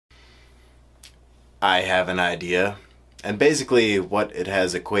I have an idea. And basically what it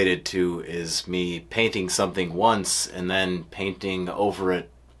has equated to is me painting something once and then painting over it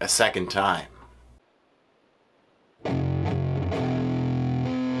a second time.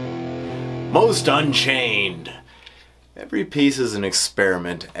 Most Unchained! Every piece is an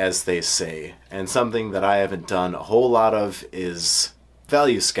experiment, as they say, and something that I haven't done a whole lot of is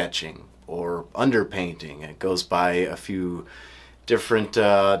value sketching or underpainting. It goes by a few different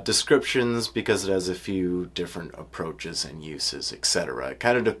descriptions because it has a few different approaches and uses, etc. It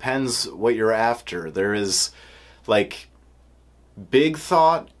kind of depends what you're after. There is, like, big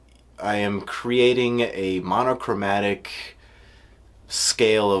thought. I am creating a monochromatic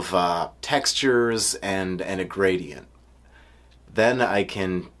scale of textures and a gradient. Then I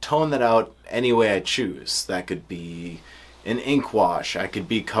can tone that out any way I choose. That could be an ink wash. I could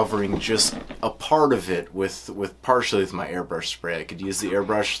be covering just a part of it with partially with my airbrush spray. I could use the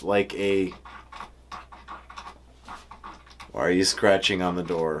airbrush like a... Why are you scratching on the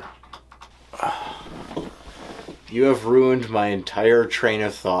door? You have ruined my entire train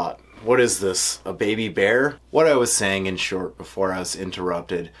of thought. What is this, a baby bear? What I was saying in short before I was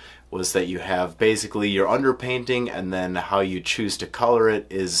interrupted was that you have basically your underpainting, and then how you choose to color it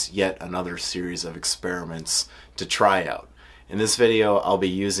is yet another series of experiments to try out. In this video, I'll be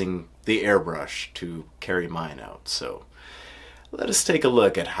using the airbrush to carry mine out, so let us take a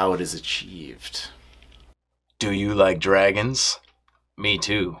look at how it is achieved. Do you like dragons? Me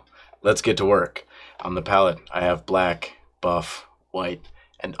too. Let's get to work. On the palette, I have black, buff, white,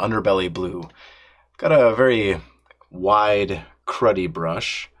 and underbelly blue. I've got a very wide, cruddy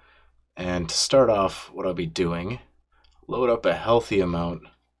brush. And to start off, what I'll be doing, load up a healthy amount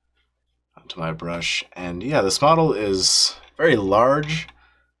onto my brush. And yeah, this model is very large,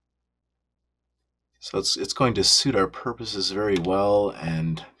 so it's going to suit our purposes very well.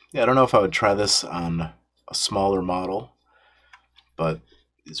 And yeah, I don't know if I would try this on a smaller model, but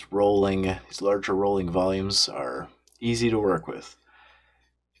these larger rolling volumes are easy to work with.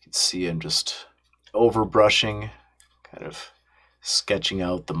 You can see I'm just over brushing, kind of sketching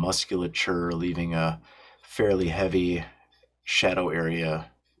out the musculature, leaving a fairly heavy shadow area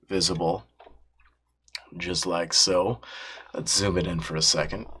visible, just like so. Let's zoom it in for a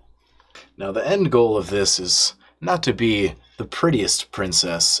second. Now the end goal of this is not to be the prettiest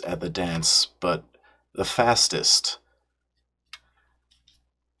princess at the dance, but the fastest.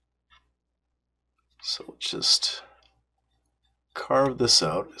 So let's just carve this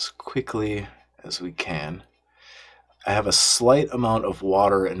out as quickly as we can. I have a slight amount of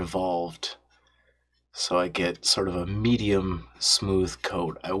water involved, so I get sort of a medium smooth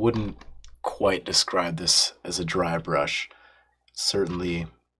coat. I wouldn't quite describe this as a dry brush. It certainly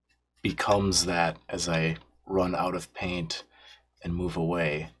becomes that as I run out of paint and move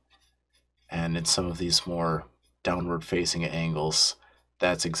away. And in some of these more downward facing angles,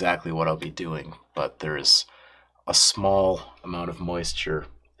 that's exactly what I'll be doing, but there's a small amount of moisture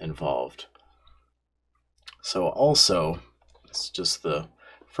involved. So also, it's just the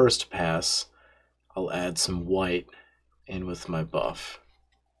first pass, I'll add some white in with my buff.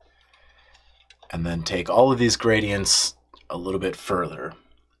 And then take all of these gradients a little bit further.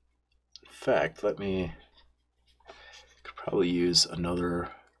 In fact, could probably use another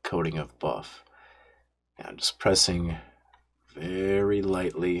coating of buff. And I'm just pressing very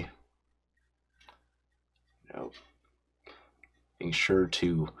lightly, being sure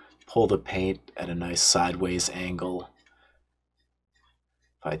to pull the paint at a nice sideways angle.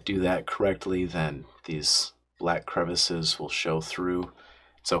 If I do that correctly, then these black crevices will show through.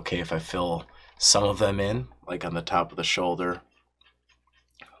 It's okay if I fill some of them in, like on the top of the shoulder.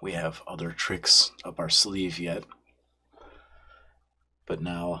 We have other tricks up our sleeve yet. But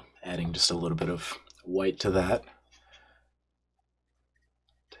now, adding just a little bit of white to that.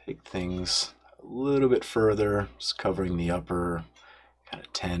 Take things a little bit further, just covering the upper kind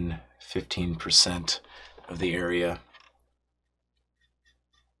of 10-15% of the area.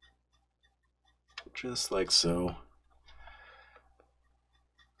 Just like so.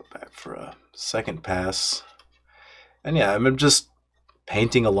 Go back for a second pass. And yeah, I'm just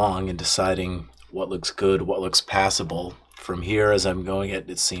painting along and deciding what looks good, what looks passable. From here, as I'm going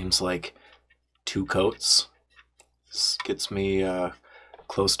it seems like 2 coats. This gets me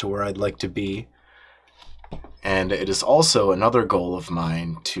close to where I'd like to be. And it is also another goal of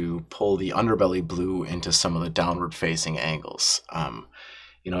mine to pull the underbelly blue into some of the downward facing angles.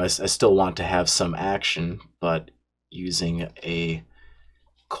 I still want to have some action, but using a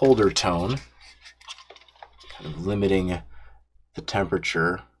colder tone, kind of limiting the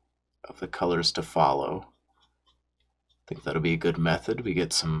temperature of the colors to follow. I think that'll be a good method. We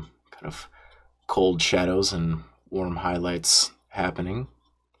get some kind of cold shadows and warm highlights happening.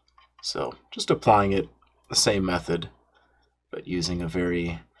 So just applying it the same method, but using a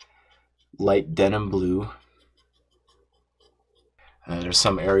very light denim blue. And there's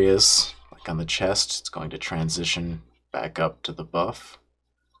some areas, like on the chest, it's going to transition back up to the buff.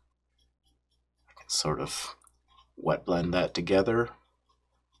 I can sort of wet blend that together,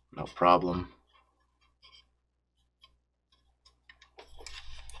 no problem.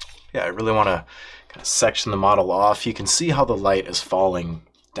 Yeah, I really want to kind of section the model off. You can see how the light is falling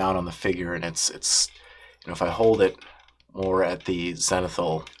down on the figure, and it's if I hold it more at the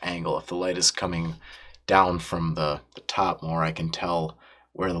zenithal angle, if the light is coming down from the top more, I can tell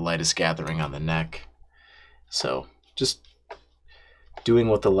where the light is gathering on the neck. So just doing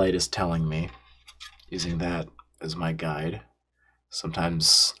what the light is telling me, using that as my guide.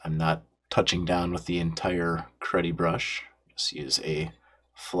 Sometimes I'm not touching down with the entire cruddy brush, just use a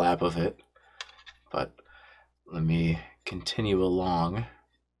flap of it. But let me continue along.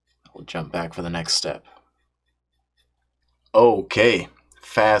 We'll jump back for the next step. Okay,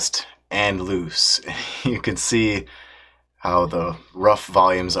 fast and loose. You can see how the rough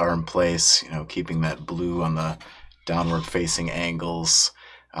volumes are in place, keeping that blue on the downward facing angles,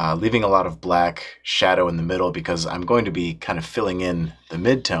 leaving a lot of black shadow in the middle because I'm going to be kind of filling in the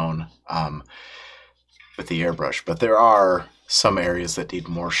midtone with the airbrush, but there are some areas that need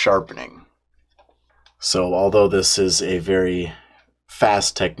more sharpening. So although this is a very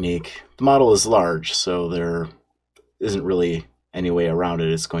fast technique, the model is large, so there isn't really any way around it.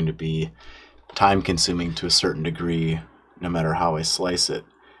 It's going to be time consuming to a certain degree no matter how I slice it.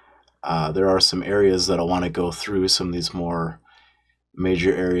 There are some areas that I want to go through, some of these more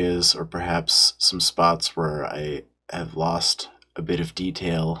major areas, or perhaps some spots where I have lost a bit of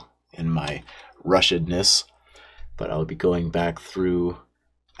detail in my rushedness, but I'll be going back through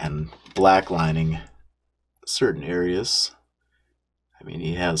and blacklining certain areas. I mean,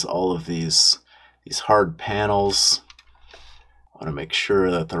 he has all of these hard panels. I want to make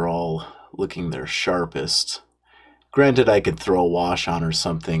sure that they're all looking their sharpest. Granted, I could throw a wash on or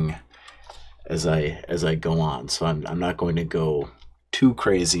something as I go on, so I'm not going to go too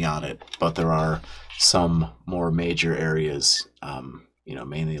crazy on it, but there are some more major areas,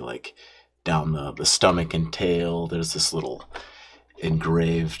 mainly like down the stomach and tail. There's this little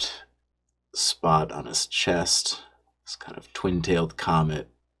engraved spot on his chest, this kind of twin-tailed comet,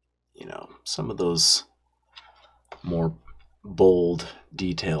 some of those more bold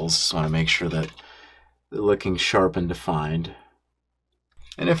details. Just want to make sure that they're looking sharp and defined.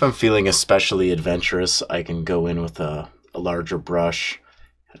 And if I'm feeling especially adventurous, I can go in with a larger brush,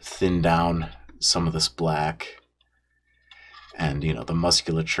 thin down some of this black. And, the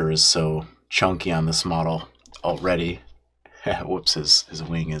musculature is so chunky on this model already. Whoops, his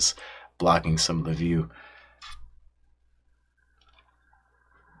wing is blocking some of the view.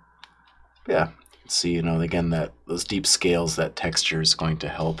 Yeah, see, again, that those deep scales, that texture is going to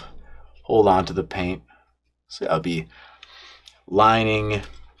help hold on to the paint. So I'll be lining,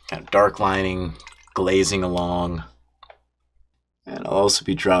 kind of dark lining, glazing along. And I'll also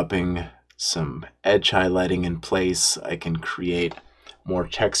be dropping some edge highlighting in place. I can create more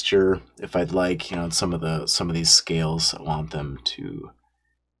texture if I'd like. In some of these scales, I want them to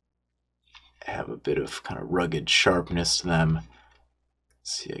have a bit of kind of rugged sharpness to them.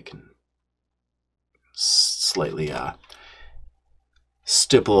 Let's see, I can slightly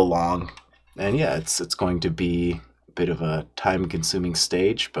stipple along. And yeah, it's going to be a bit of a time-consuming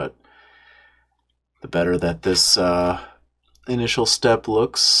stage, but the better that this initial step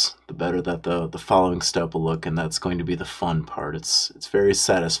looks, the better that the following step will look, and that's going to be the fun part. It's very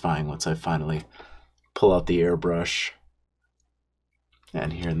satisfying once I finally pull out the airbrush,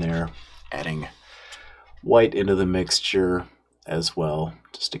 and here and there adding white into the mixture as well,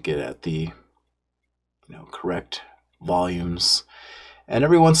 just to get at the correct volumes. And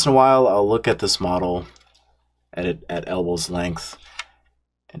every once in a while I'll look at this model at elbow's length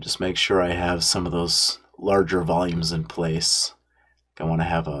and just make sure I have some of those larger volumes in place. I want to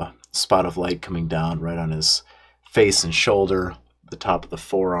have a spot of light coming down right on his face and shoulder, the top of the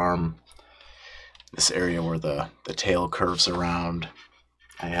forearm, this area where the tail curves around.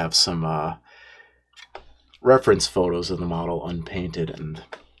 I have some reference photos of the model unpainted, and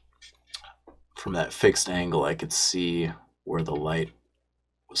from that fixed angle I could see where the light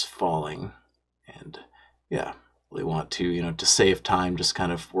was falling. And yeah, really want to, to save time, just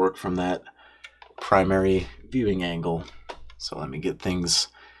kind of work from that primary viewing angle. So let me get things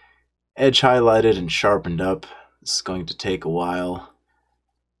edge highlighted and sharpened up. This is going to take a while,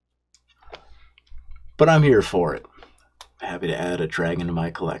 but I'm here for it. Happy to add a dragon to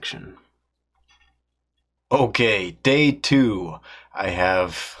my collection. Okay, day 2. I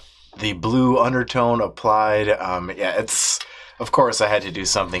have the blue undertone applied. Yeah, of course I had to do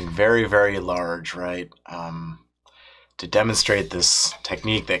something very, very large, right? To demonstrate this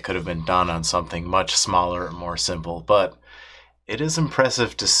technique that could have been done on something much smaller and more simple, but it is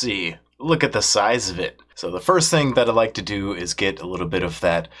impressive to see. Look at the size of it. So the first thing that I like to do is get a little bit of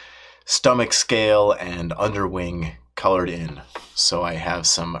that stomach scale and underwing colored in. So I have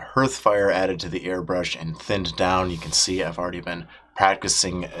some Hearthfire added to the airbrush and thinned down. You can see I've already been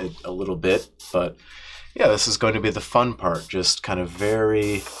practicing it a little bit, but yeah, this is going to be the fun part. Just kind of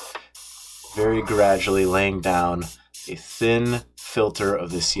very, very gradually laying down a thin filter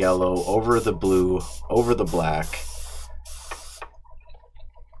of this yellow over the blue, over the black,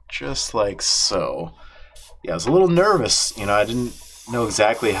 just like so. Yeah, I was a little nervous. I didn't know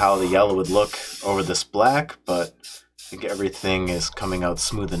exactly how the yellow would look over this black, but I think everything is coming out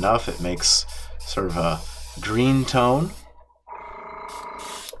smooth enough. It makes sort of a green tone.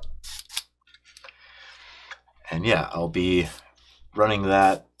 And yeah, I'll be running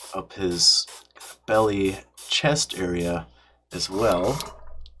that up his belly, chest area as well.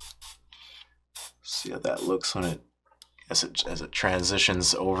 See how that looks when as it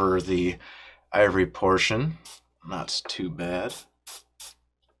transitions over the ivory portion. Not too bad.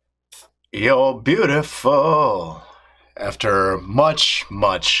 You're beautiful. After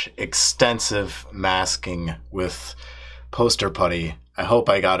much extensive masking with poster putty, I hope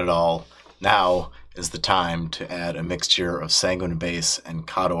I got it all. Now is the time to add a mixture of Sanguine base and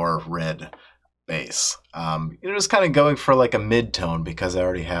Khador red base. Just kind of going for like a mid-tone because I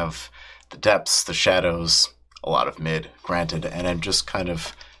already have the depths, the shadows, a lot of mid, granted, and I'm just kind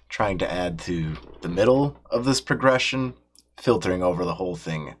of trying to add to the middle of this progression, filtering over the whole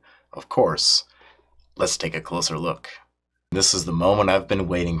thing, of course. Let's take a closer look. This is the moment I've been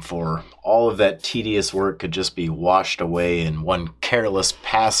waiting for. All of that tedious work could just be washed away in one careless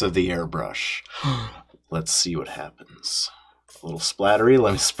pass of the airbrush. Let's see what happens. A little splattery.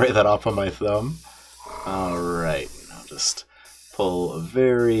 Let me spray that off on my thumb. Alright, I'll just pull a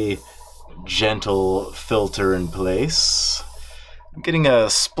very gentle filter in place. I'm getting a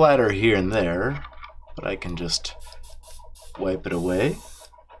splatter here and there, but I can just wipe it away.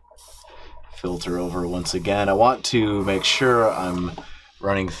 Filter over once again. I want to make sure I'm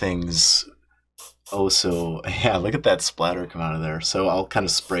running things yeah, look at that splatter come out of there. So I'll kind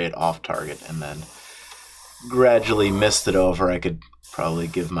of spray it off target and then gradually mist it over. I could probably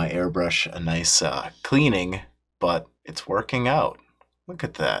give my airbrush a nice cleaning, but it's working out. Look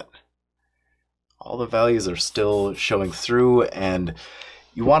at that. All the values are still showing through, and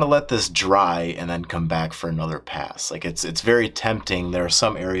you want to let this dry and then come back for another pass. Like it's very tempting. There are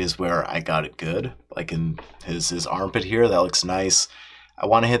some areas where I got it good, like in his armpit here. That looks nice. I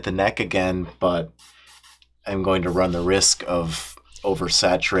want to hit the neck again, but I'm going to run the risk of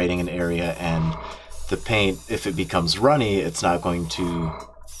oversaturating an area, and the paint, if it becomes runny, it's not going to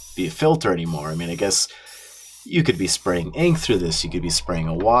be a filter anymore. I mean, I guess you could be spraying ink through this, you could be spraying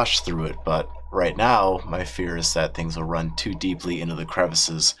a wash through it, but right now, my fear is that things will run too deeply into the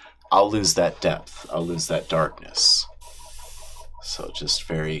crevices. I'll lose that depth. I'll lose that darkness. So just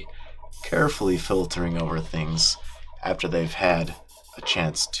very carefully filtering over things after they've had a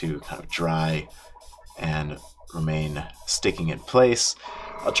chance to kind of dry and remain sticking in place.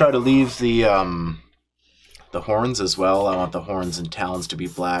 I'll try to leave the horns as well. I want the horns and talons to be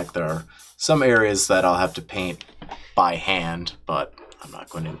black. There are some areas that I'll have to paint by hand, but I'm not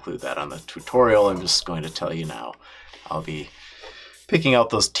going to include that on the tutorial. I'm just going to tell you now. I'll be picking out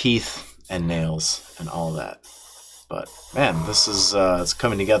those teeth and nails and all that. But man, this is it's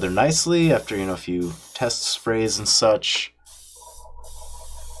coming together nicely after a few test sprays and such.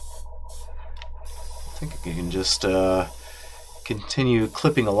 I think I can just continue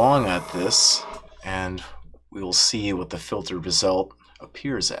clipping along at this, and we will see what the filtered result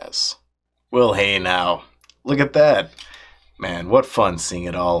appears as. Well, hey now, look at that. Man, what fun seeing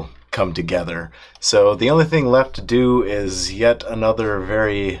it all come together. So the only thing left to do is yet another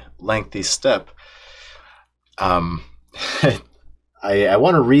very lengthy step. I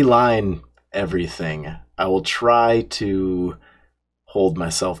want to reline everything. I will try to hold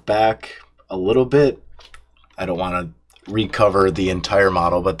myself back a little bit. I don't want to recover the entire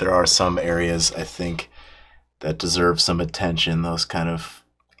model, but there are some areas I think that deserve some attention. Those kind of,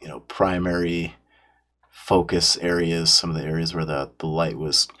 primary focus areas, some of the areas where the light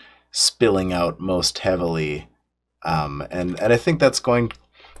was spilling out most heavily, and I think that's going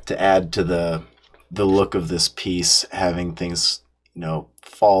to add to the look of this piece, having things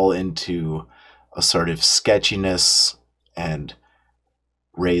fall into a sort of sketchiness and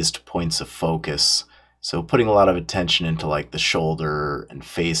raised points of focus So putting a lot of attention into like the shoulder and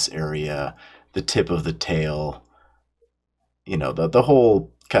face area, the tip of the tail, you know, the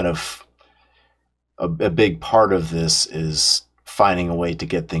whole kind of a big part of this is finding a way to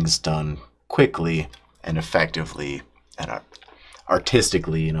get things done quickly and effectively and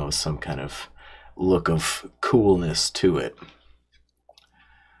artistically, you know, some kind of look of coolness to it.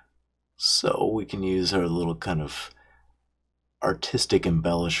 So we can use our little kind of artistic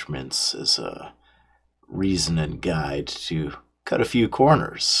embellishments as a reason and guide to cut a few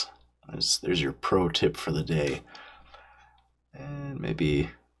corners. There's your pro tip for the day. And maybe,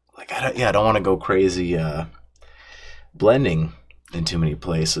 like, I don't want to go crazy blending in too many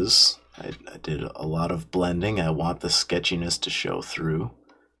places. I did a lot of blending. I want the sketchiness to show through.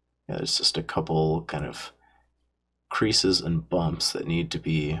 Yeah, there's just a couple kind of creases and bumps that need to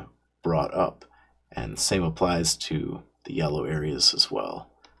be brought up. And the same applies to the yellow areas as well.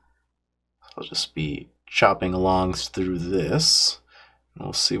 I'll just be chopping along through this, and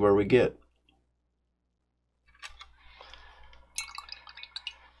we'll see where we get.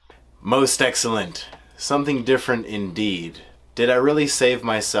 Most excellent. Something different indeed. Did I really save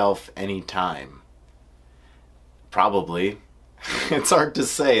myself any time? Probably. It's hard to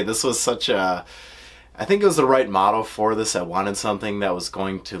say. This was such a... I think it was the right model for this. I wanted something that was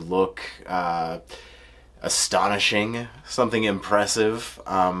going to look astonishing, something impressive.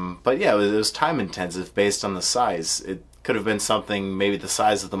 But yeah, it was time intensive based on the size. It could have been something maybe the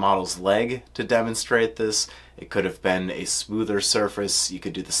size of the model's leg to demonstrate this. It could have been a smoother surface. You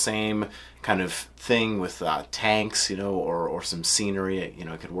could do the same kind of thing with tanks, you know, or some scenery. You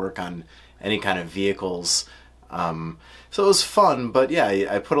know, it could work on any kind of vehicles. So it was fun, but yeah,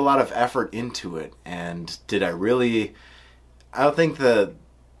 I put a lot of effort into it. And did I really... I don't think the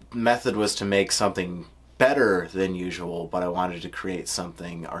method was to make something better than usual, but I wanted to create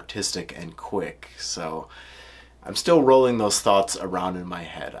something artistic and quick. So I'm still rolling those thoughts around in my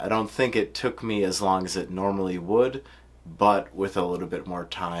head. I don't think it took me as long as it normally would, but with a little bit more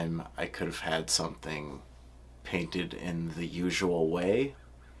time, I could have had something painted in the usual way.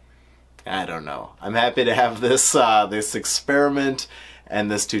 I don't know. I'm happy to have this this experiment and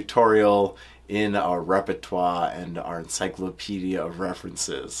this tutorial in our repertoire and our encyclopedia of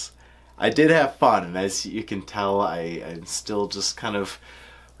references. I did have fun, and as you can tell, I'm still just kind of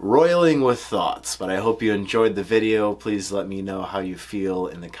roiling with thoughts, but I hope you enjoyed the video. Please let me know how you feel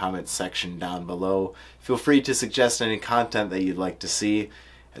in the comments section down below. Feel free to suggest any content that you'd like to see.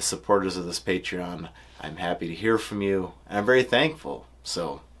 As supporters of this Patreon, I'm happy to hear from you, and I'm very thankful.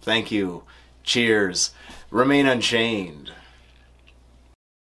 So, thank you. Cheers. Remain unchained.